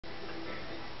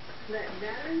Let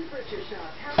Matter's Butcher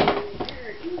Shop help you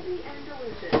prepare easy and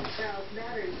delicious. Browse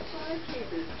Matter's 5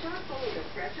 cases chock full of the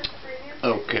freshest premium.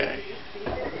 Okay.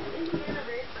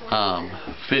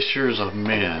 Fishers of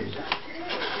men.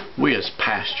 We as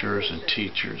pastors and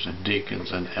teachers and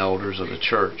deacons and elders of the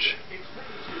church,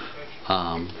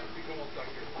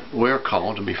 we're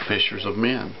called to be fishers of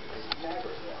men.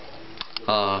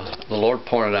 The Lord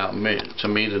pointed out to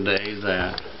me today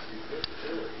that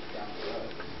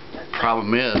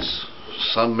problem is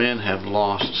some men have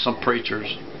lost, some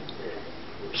preachers,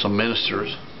 some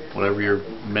ministers, whatever your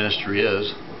ministry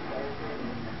is,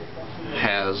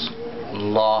 has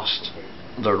lost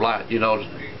their light. You know,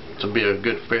 to be a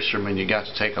good fisherman, you got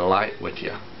to take a light with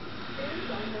you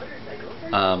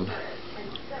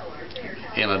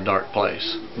in a dark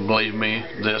place. Believe me,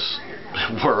 this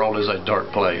world is a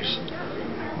dark place.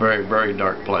 Very, very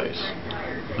dark place.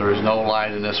 There is no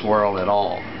light in this world at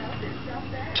all.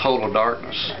 Total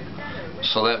darkness.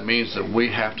 So that means that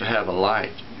we have to have a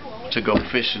light to go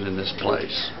fishing in this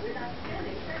place.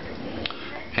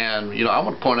 And you know, I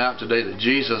want to point out today that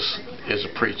Jesus is a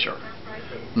preacher.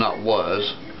 Not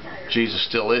was. Jesus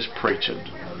still is preaching.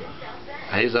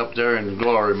 He's up there in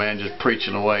glory, man, just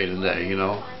preaching away today, you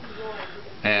know.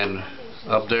 And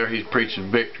up there he's preaching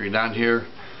victory. Down here,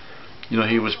 you know,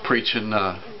 he was preaching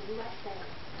the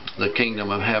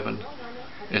kingdom of heaven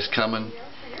is coming.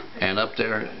 And up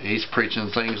there he's preaching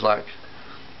things like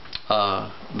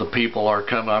the people are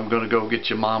coming. I'm going to go get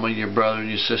your mama, your brother, and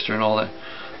your sister and all that.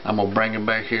 I'm going to bring them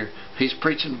back here. He's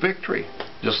preaching victory,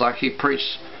 just like he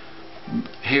preached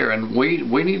here. And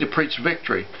we need to preach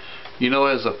victory. You know,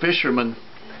 as a fisherman,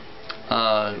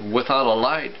 without a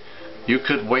light, you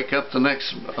could wake up the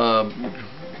next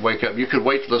you could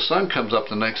wait till the sun comes up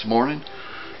the next morning,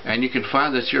 and you could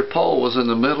find that your pole was in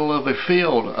the middle of a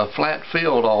field, a flat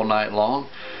field, all night long.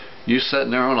 You sitting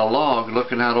there on a log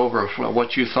looking out over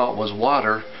what you thought was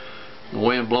water, the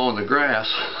wind blowing the grass,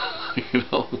 you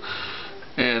know,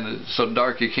 and it's so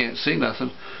dark you can't see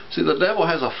nothing. See, the devil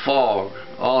has a fog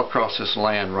all across this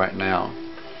land right now,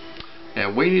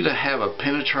 and we need to have a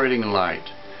penetrating light.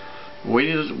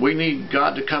 We need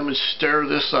God to come and stir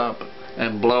this up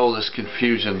and blow this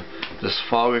confusion, this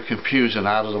fog of confusion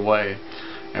out of the way.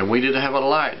 And we need to have a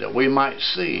light that we might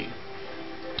see.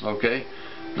 Okay?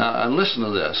 Now, and listen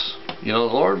to this. You know,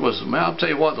 the Lord was, man, I'll tell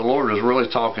you what, the Lord was really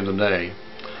talking today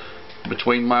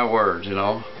between my words, you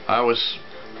know. I was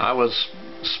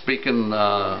speaking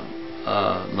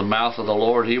the mouth of the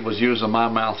Lord. He was using my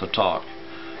mouth to talk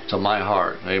to my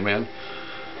heart. Amen.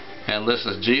 And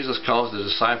listen, Jesus calls the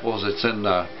disciples, it's in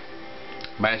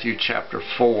Matthew chapter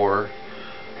 4,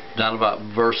 down about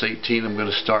verse 18, I'm going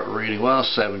to start reading, well,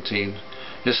 17.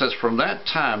 It says, from that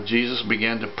time Jesus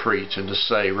began to preach and to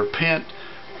say, repent,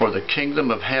 for the kingdom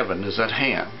of heaven is at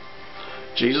hand.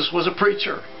 Jesus was a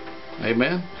preacher.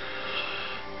 Amen.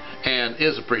 And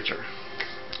is a preacher.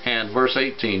 And verse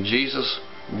 18, Jesus,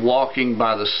 walking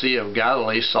by the Sea of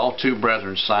Galilee, saw two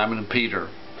brethren, Simon and Peter,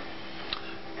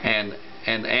 and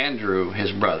Andrew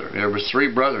his brother. There were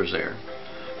 3 brothers there,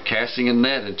 casting a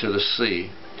net into the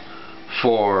sea,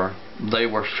 for they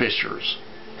were fishers.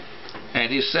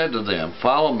 And he said to them,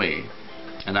 follow me,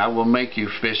 and I will make you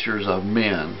fishers of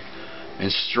men.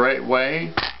 And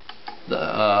straightway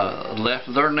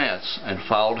left their nets and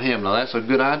followed him. Now that's a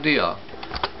good idea.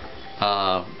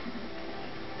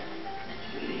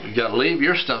 You got to leave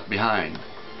your stuff behind,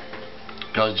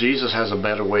 because Jesus has a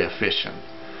better way of fishing.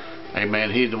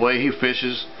 Amen. The way he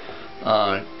fishes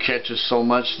catches so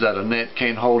much that a net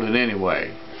can't hold it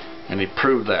anyway. And he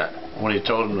proved that when he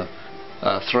told them to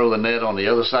throw the net on the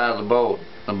other side of the boat.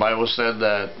 The Bible said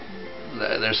that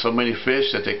there's so many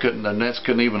fish that the nets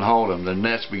couldn't even hold them. The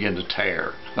nets began to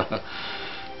tear.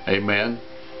 Amen.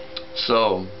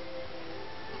 So,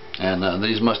 and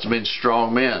these must have been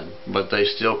strong men, but they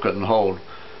still couldn't hold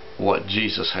what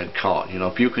Jesus had caught. You know,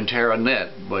 if you can tear a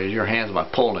net by your hands by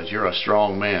pulling it, you're a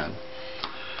strong man.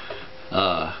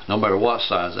 No matter what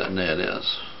size that net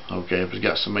is. Okay, if it's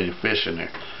got so many fish in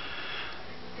there.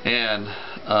 And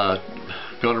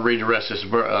going to read the rest of this,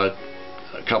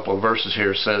 a couple of verses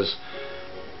here. It says,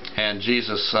 and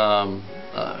Jesus,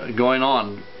 going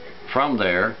on from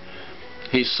there,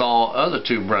 he saw other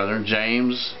 2 brethren,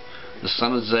 James, the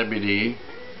son of Zebedee,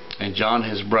 and John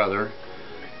his brother,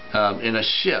 in a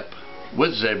ship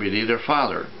with Zebedee their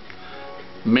father,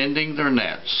 mending their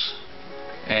nets.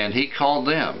 And he called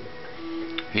them.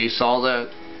 He saw that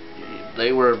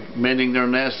they were mending their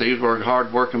nets. These were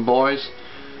hard-working boys,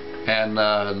 and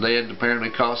they had apparently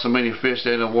caught so many fish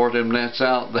they had wore them nets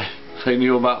out. They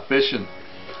knew about fishing.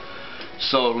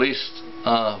 So at least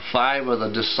 5 of the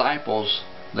disciples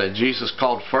that Jesus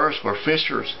called first were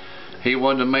fishers. He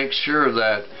wanted to make sure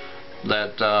that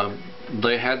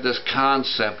they had this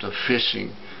concept of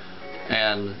fishing,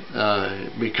 and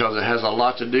because it has a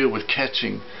lot to do with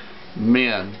catching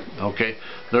men. Okay,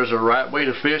 there's a right way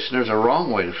to fish and there's a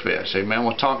wrong way to fish. Amen.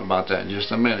 We'll talk about that in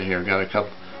just a minute here. Got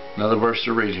another verse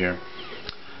to read here.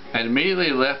 And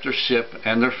immediately left their ship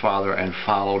and their father and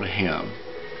followed him.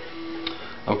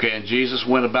 Okay, and Jesus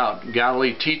went about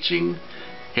Galilee teaching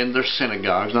in their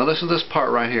synagogues. Now listen to this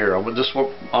part right here. I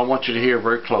want you to hear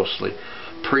very closely.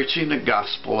 Preaching the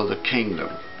gospel of the kingdom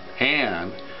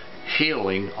and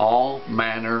healing all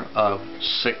manner of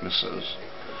sicknesses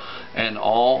and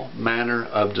all manner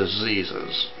of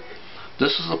diseases.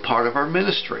 This is a part of our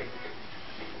ministry.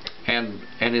 And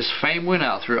his fame went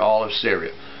out through all of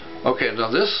Syria. Okay, now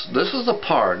this is the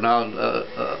part. Now,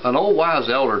 an old wise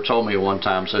elder told me one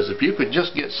time, says, if you could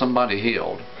just get somebody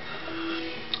healed,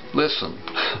 listen,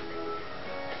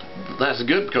 that's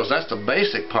good, because that's the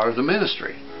basic part of the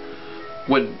ministry.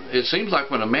 When it seems like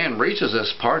when a man reaches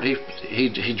this part,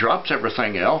 he drops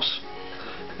everything else,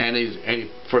 and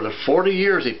he for the 40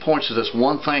 years he points to this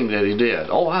one thing that he did.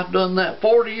 Oh, I've done that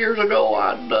 40 years ago.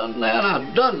 I've done that.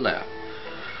 I've done that,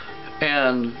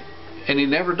 and he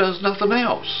never does nothing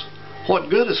else.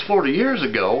 What good is 40 years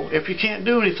ago if you can't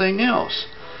do anything else?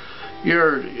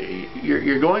 You're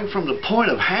going from the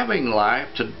point of having life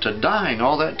to dying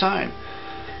all that time.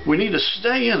 We need to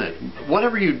stay in it.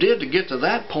 Whatever you did to get to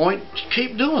that point,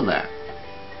 keep doing that.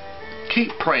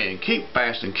 Keep praying, keep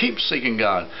fasting, keep seeking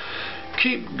God.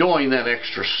 Keep going that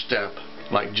extra step,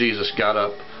 like Jesus got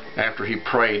up after he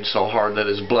prayed so hard that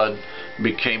his blood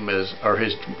became his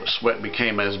sweat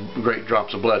became as great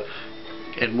drops of blood,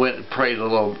 and went and prayed a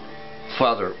little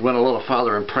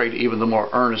farther and prayed even the more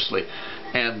earnestly.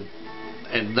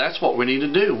 And that's what we need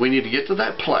to do. We need to get to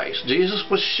that place. Jesus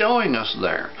was showing us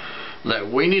there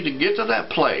that we need to get to that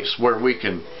place where we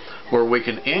can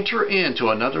enter into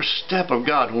another step of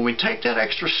God. When we take that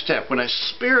extra step, when that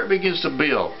spirit begins to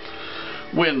build,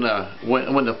 when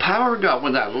the power of God,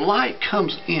 when that light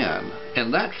comes in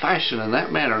that fashion, in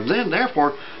that manner, then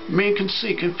therefore men can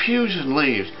see. Confusion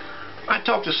leaves. I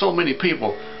talk to so many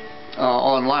people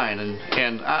online, and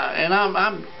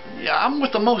I'm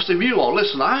with the most of you all.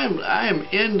 Listen, I am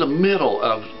in the middle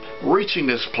of reaching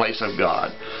this place of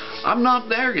God. I'm not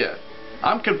there yet.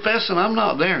 I'm confessing I'm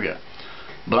not there yet,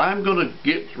 but I'm going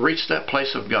to reach that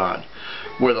place of God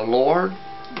where the Lord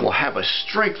will have a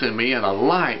strength in me and a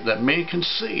light that men can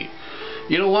see.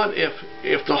 You know what?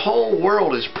 If the whole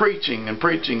world is preaching and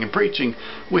preaching and preaching,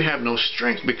 we have no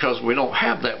strength, because we don't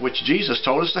have that which Jesus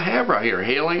told us to have right here,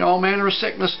 healing all manner of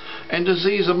sickness and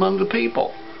disease among the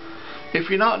people. If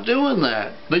you're not doing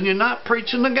that, then you're not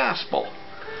preaching the gospel.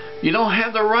 You don't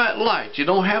have the right light. You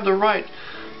don't have the right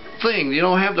thing. You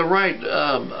don't have the right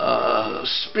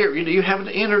spirit. You haven't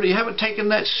entered. You haven't taken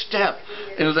that step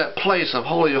into that place of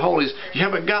Holy of Holies. You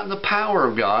haven't gotten the power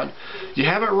of God. You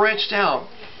haven't reached out.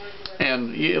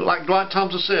 And like Dwight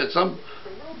Thompson said,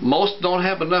 most don't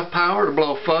have enough power to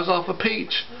blow a fuzz off a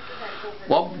peach.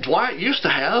 Well, Dwight used to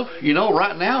have. You know,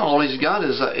 right now all he's got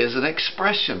is an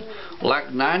expression, like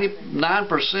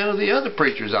 99% of the other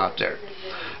preachers out there.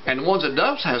 And the ones that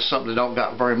does have something that don't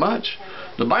got very much.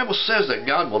 The Bible says that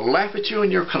God will laugh at you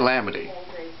in your calamity.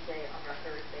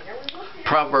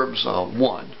 Proverbs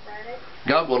 1.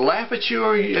 God will laugh at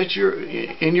you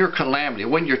in your calamity.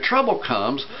 When your trouble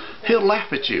comes, He'll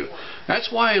laugh at you.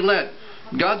 That's why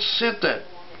God sent that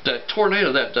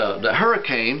tornado, that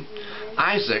hurricane,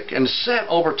 Isaac, and set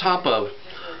over top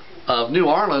of New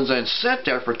Orleans and sat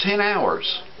there for 10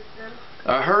 hours.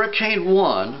 Hurricane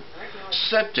 1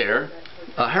 sat there.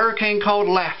 A hurricane called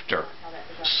Laughter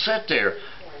sat there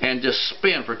and just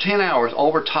spin for 10 hours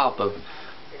over top of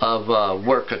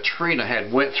where Katrina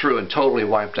had went through and totally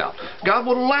wiped out. God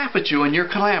will laugh at you in your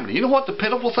calamity. You know what the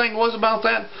pitiful thing was about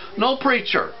that? No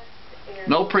preacher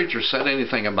said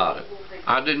anything about it.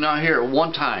 I did not hear it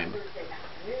one time.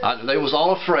 They was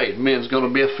all afraid men's going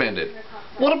to be offended.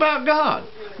 What about God?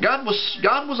 God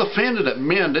was offended that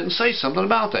men didn't say something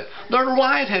about that. Their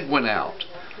light had went out.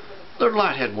 Their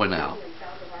light had went out.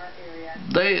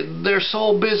 They're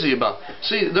so busy about.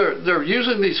 See, they're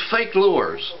using these fake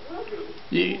lures.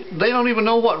 They don't even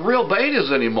know what real bait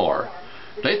is anymore.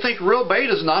 They think real bait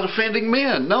is not offending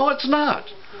men. No, it's not.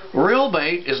 Real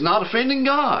bait is not offending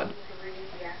God.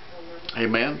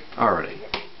 Amen. Alrighty.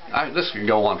 This can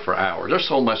go on for hours. There's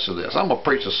so much to this. I'm going to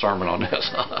preach a sermon on this.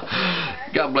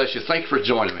 God bless you. Thank you for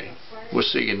joining me. We'll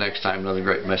see you next time. Another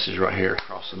great message right here,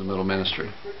 Crossing the Middle Ministry.